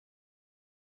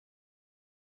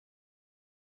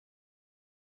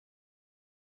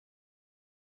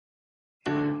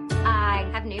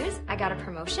have news. I got a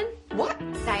promotion. What?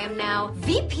 I am now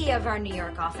VP of our New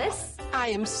York office. I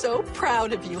am so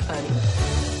proud of you, honey.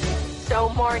 So,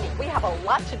 Marnie, we have a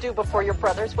lot to do before your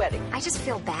brother's wedding. I just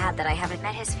feel bad that I haven't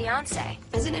met his fiance.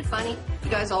 Isn't it funny? You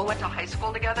guys all went to high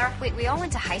school together? Wait, we all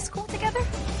went to high school together?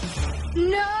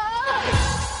 No!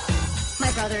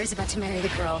 My brother is about to marry the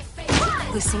girl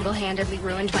who single-handedly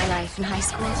ruined my life in high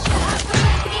school.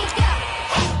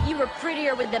 You were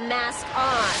prettier with the mask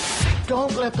on.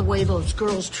 Don't let the way those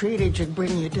girls treated you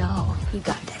bring you down. You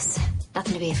got this.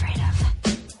 Nothing to be afraid of.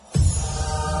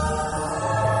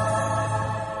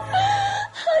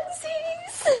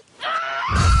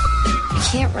 I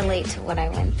can't relate to what I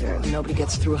went through. Nobody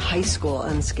gets through high school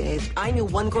unscathed. I knew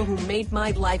one girl who made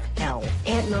my life hell.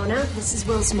 Aunt Mona, this is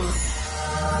Will's mom.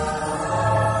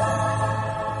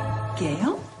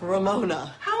 Gail?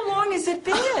 Ramona. How long has it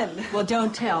been? Well,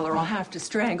 don't tell or I'll have to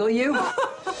strangle you.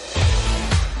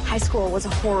 High school was a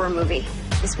horror movie.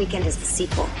 This weekend is the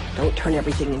sequel. Don't turn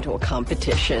everything into a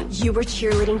competition. You were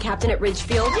cheerleading captain at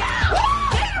Ridgefield?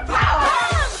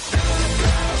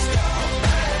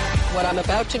 What I'm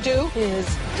about to do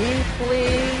is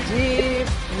deeply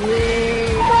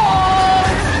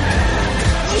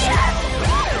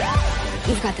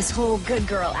You've got this whole good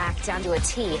girl act down to a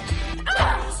T.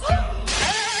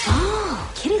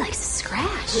 Oh, Kitty likes to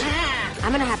scratch.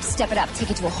 I'm gonna have to step it up,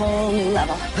 take it to a whole new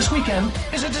level. This weekend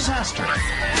is a disaster.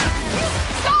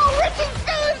 Oh, Richie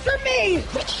Phillips for me!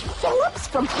 Richie Phillips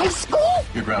from high school?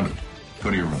 You're grounded. Go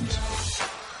to your rooms.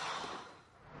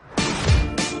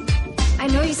 I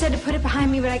know you said to put it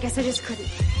behind me, but I guess I just couldn't.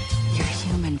 You're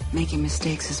human. Making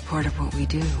mistakes is part of what we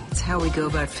do. It's how we go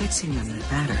about fixing them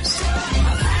that matters.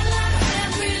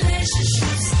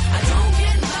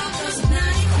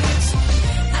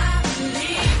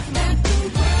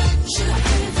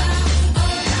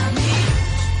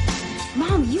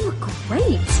 Mom, you look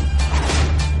great.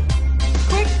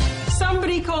 Quick,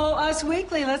 somebody call Us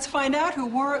Weekly. Let's find out who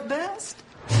wore it best.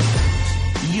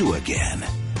 You again.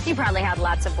 You probably had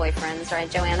lots of boyfriends, right,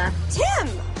 Joanna? Tim!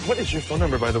 What is your phone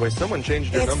number, by the way? Someone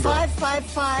changed your It's number.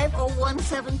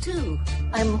 555-0172.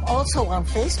 I'm also on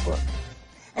Facebook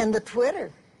and the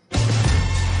Twitter.